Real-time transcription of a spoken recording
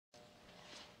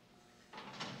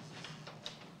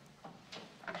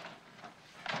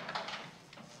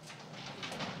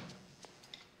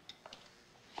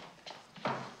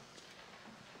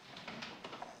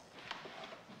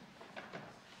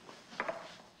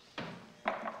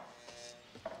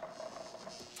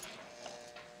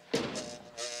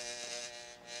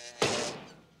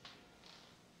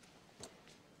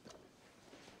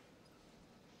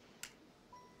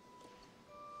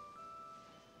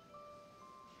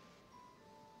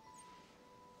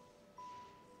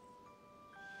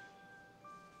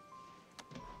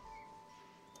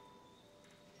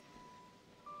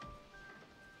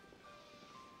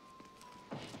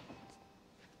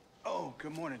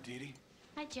Good morning, Dee Dee.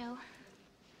 Hi, Joe.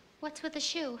 What's with the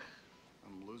shoe?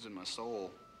 I'm losing my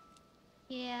soul.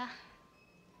 Yeah.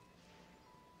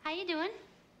 How you doing?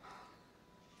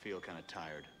 Feel kind of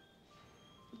tired.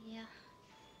 Yeah.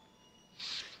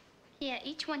 Yeah,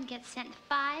 each one gets sent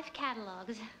 5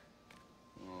 catalogs.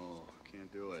 Oh,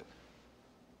 can't do it.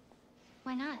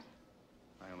 Why not?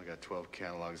 I only got 12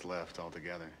 catalogs left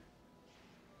altogether.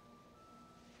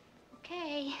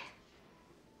 Okay.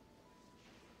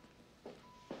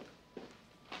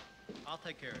 I'll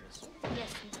take care of this.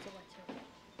 Yes, Mr. Watson.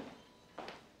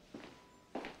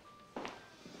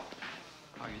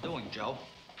 How you doing, Joe?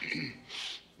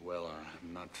 Well,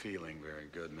 I'm not feeling very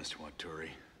good, Mr. Waturi.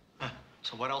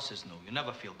 So what else is new? You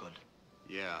never feel good.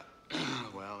 Yeah,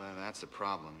 well, that's the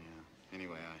problem, yeah.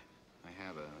 Anyway, I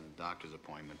have a doctor's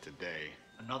appointment today.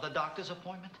 Another doctor's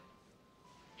appointment?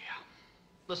 Yeah.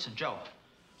 Listen, Joe,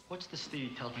 what's this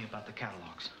Steve tells me about the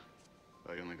catalogs?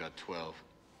 I only got 12.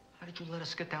 How did you let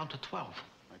us get down to 12?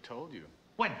 I told you.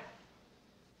 When?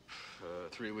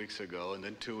 3 weeks ago, and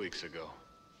then 2 weeks ago.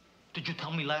 Did you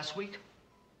tell me last week?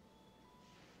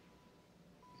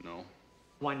 No.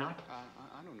 Why not?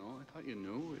 I don't know. I thought you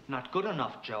knew. Not good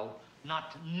enough, Joe.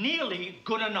 Not nearly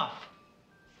good enough.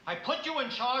 I put you in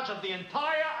charge of the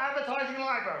entire advertising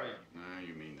library.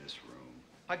 You mean this room.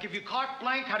 I give you carte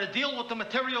blanche how to deal with the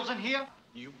materials in here.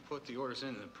 You put the orders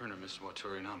into the printer, Mr.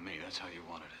 Waturi, not me. That's how you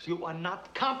wanted it. You are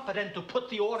not competent to put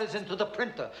the orders into the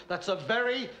printer. That's a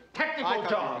very technical job. I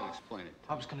thought you were gonna explain it.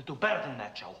 I was going to do better than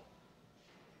that, Joe.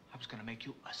 I was going to make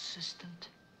you assistant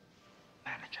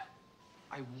manager.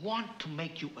 I want to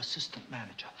make you assistant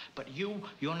manager, but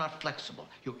you're not flexible.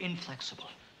 You're inflexible.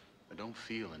 I don't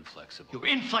feel inflexible. You're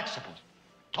inflexible.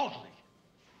 Totally.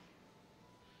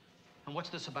 And what's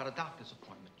this about a doctor's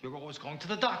appointment? You're always going to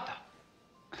the doctor.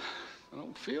 I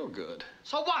don't feel good.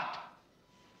 So what?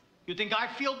 You think I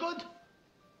feel good?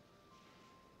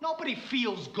 Nobody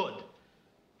feels good.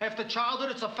 After childhood,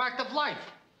 it's a fact of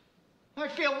life. I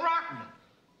feel rotten.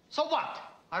 So what?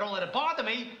 I don't let it bother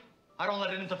me. I don't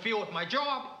let it interfere with my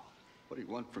job. What do you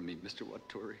want from me, Mr.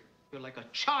 Waturi? You're like a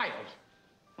child.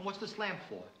 And what's this lamp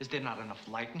for? Is there not enough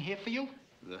light in here for you?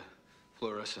 The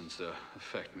fluorescents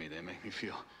affect me. They make me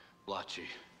feel blotchy,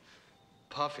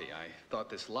 puffy. I thought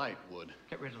this light would.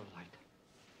 Get rid of the light.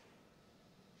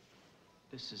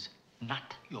 This is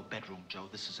not your bedroom, Joe.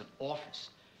 This is an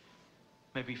office.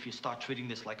 Maybe if you start treating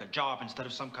this like a job instead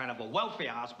of some kind of a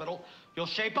welfare hospital, you'll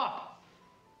shape up.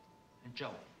 And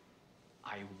Joe,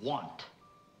 I want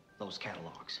those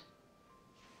catalogs.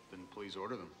 Then please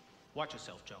order them. Watch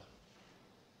yourself, Joe.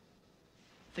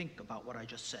 Think about what I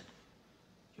just said.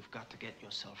 You've got to get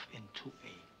yourself into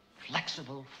a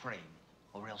flexible frame,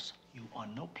 or else you are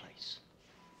no place.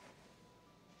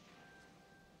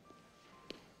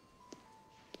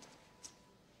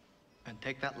 And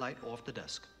take that light off the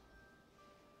desk.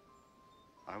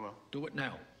 I will. Do it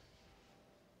now.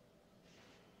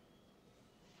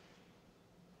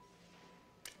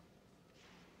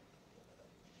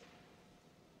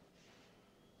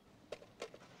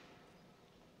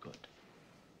 Good.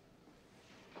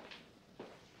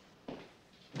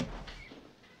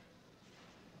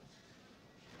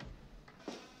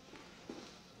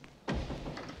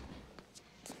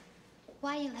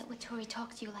 Why you let Waturi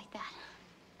talk to you like that?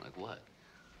 Like what?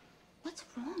 What's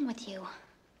wrong with you?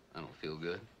 I don't feel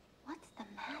good. What's the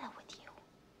matter with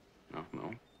you?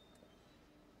 No.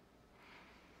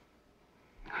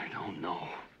 I don't know.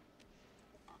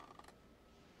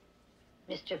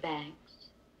 Mr. Banks,